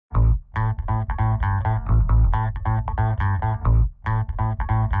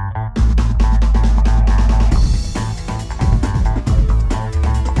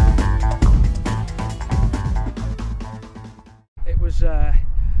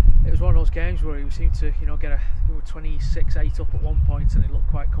those games where he seemed to, get a 26-8 up at one point, and it looked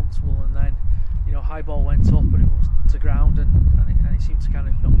quite comfortable, and then, high ball went up and it was to ground, and it seemed to kind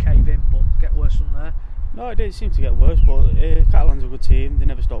of not cave in, but get worse from there. No, it did seem to get worse, but Catalans are a good team. They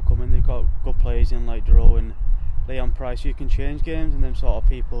never stop coming. They've got good players in like Duro and Leon Price. You can change games, and them sort of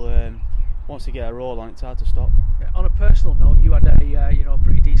people, once they get a roll on, it's hard to stop. On a personal note, you had a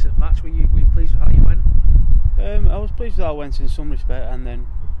pretty decent match. Were you pleased with how you went? I was pleased with how I went in some respect, and then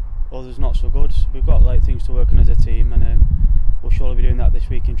others not so good. We've got things to work on as a team, and we'll surely be doing that this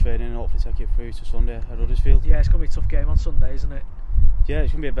week in training, and hopefully take it through to Sunday at Huddersfield. Yeah, it's going to be a tough game on Sunday, isn't it? Yeah,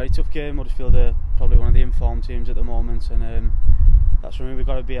 it's going to be a very tough game. Huddersfield are probably one of the informed teams at the moment, and that's something we've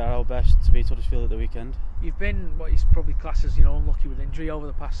got to be at our best to beat Huddersfield at the weekend. You've been what is probably classed as unlucky with injury over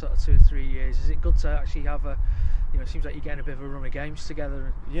the past sort of 2 or 3 years. Is it good to actually have it seems like you're getting a bit of a run of games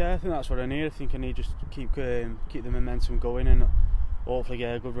together? Yeah, I think that's what I need. I think I need just to keep the momentum going and hopefully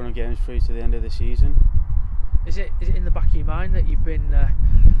get a good run of games through to the end of the season. Is it in the back of your mind that you've been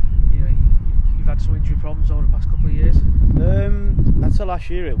you've had some injury problems over the past couple of years? Until last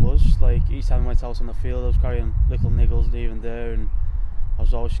year it was like each time I went out on the field I was carrying little niggles here and there, and I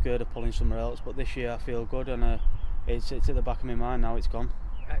was always scared of pulling somewhere else, but this year I feel good, and it's at the back of my mind now. It's gone.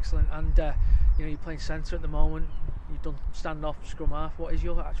 Excellent. And you're playing centre at the moment. You've done stand-off, scrum half. What is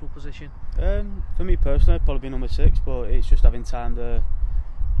your actual position? For me personally, I'd probably be number 6, but it's just having time there.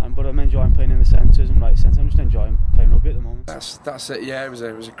 But I'm enjoying playing in the centres and right centre. I'm just enjoying playing rugby at the moment. That's it. Yeah, it was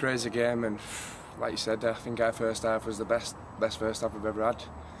a crazy game, and like you said, I think our first half was the best first half we've ever had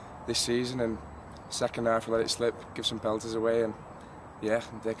this season, and second half we let it slip, give some penalties away, and yeah,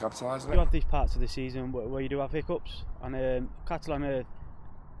 they capitalised on it. You have these parts of the season where you do have hiccups, and Catalan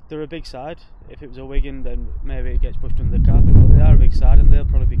they're a big side. If it was a Wigan, then maybe it gets pushed under the carpet, but they are a big side, and they'll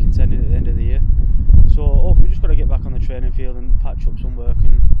probably be contending at the end of the year. So hopefully we've just got to get back on the training field and patch up some work,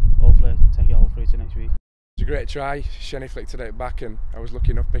 and hopefully take it all through to next week. It was a great try. Shenny flicked it back, and I was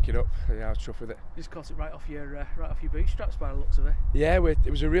lucky enough to pick it up. Yeah, I was chuffed with it. You just caught it right off your bootstraps by the looks of it. Yeah,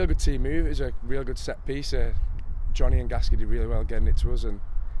 it was a real good team move. It was a real good set piece. Johnny and Gasky did really well getting it to us, and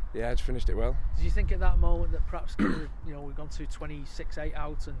yeah, I just finished it well. Did you think at that moment that perhaps we've gone to 26-8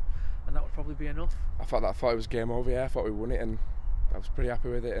 out, and that would probably be enough? I thought it was game over. Yeah, I thought we won it, and I was pretty happy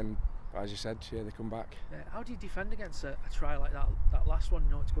with it. And as you said, yeah, they come back. How do you defend against a try like that? That last one,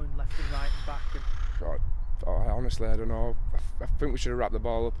 it's going left and right and back. And honestly, I don't know. I think we should have wrapped the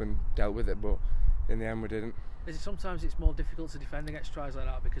ball up and dealt with it, but in the end, we didn't. Is it sometimes it's more difficult to defend against tries like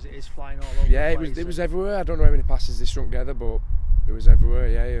that because it is flying all over? Yeah, it was everywhere. I don't know how many passes they strung together, but it was everywhere.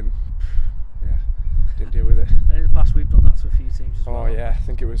 Yeah, and yeah, didn't deal with it. And in the past, we've done that to a few teams as well. Oh yeah, I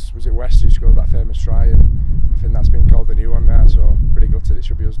think it was it West who scored that famous try, and I think that's been called the new one now. So pretty gutted. It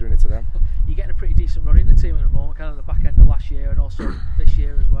should be us doing it to them. You're getting a pretty decent run in the team at the moment, kind of the back end of last year and also this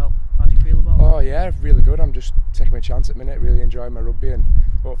year as well. How do you feel about that? Oh yeah, really good. I'm just taking my chance at the minute, really enjoying my rugby, and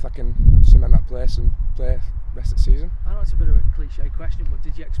hopefully I can cement that place and play the rest of the season. I know it's a bit of a cliche question, but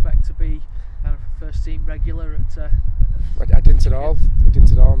did you expect to be kind of first team regular at? I didn't at all. I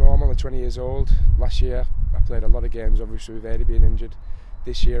didn't at all. No, I'm only 20 years old. Last year I played a lot of games, obviously with Eddie being injured.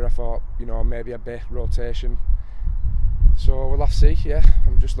 This year I thought, maybe a bit rotation. So we'll have to see. Yeah,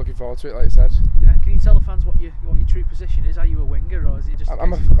 I'm just looking forward to it, like I said. Yeah, can you tell the fans what your true position is? Are you a winger or is it just?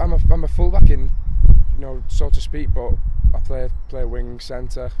 I'm a fullback in, so to speak, but I play wing,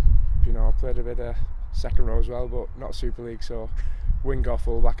 centre. I've played a bit of second row as well, but not Super League, so wing or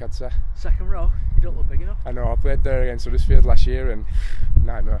fullback, I'd say. Second row? You don't look big enough. I know. I played there against Huddersfield last year, and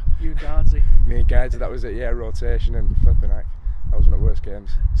nightmare. You and Gardsey. Me and Gardsey, that was it. Yeah, rotation and flipping heck. That was one of the worst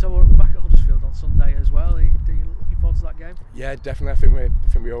games. So we're back at Huddersfield on Sunday as well. Are you looking forward to that game? Yeah, definitely. I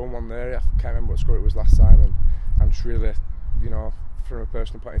think we own one there. I can't remember what score it was last time, and I'm just really, from a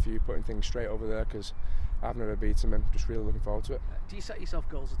personal point of view, putting things straight over there because I've never beaten them, and just really looking forward to it. Do you set yourself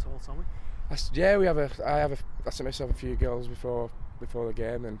goals at all, Tommy? Yeah, I set myself a few goals before the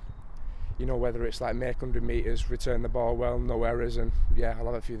game, and whether it's like make 100 metres, return the ball well, no errors, and yeah, I'll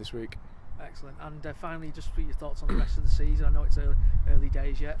have a few this week. Excellent. And finally, just for your thoughts on the rest of the season. I know it's early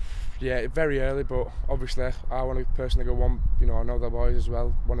days yet. Yeah, very early, but obviously I want to personally go one. I know the boys as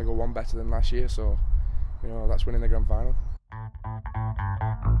well want to go one better than last year, so that's winning the grand final.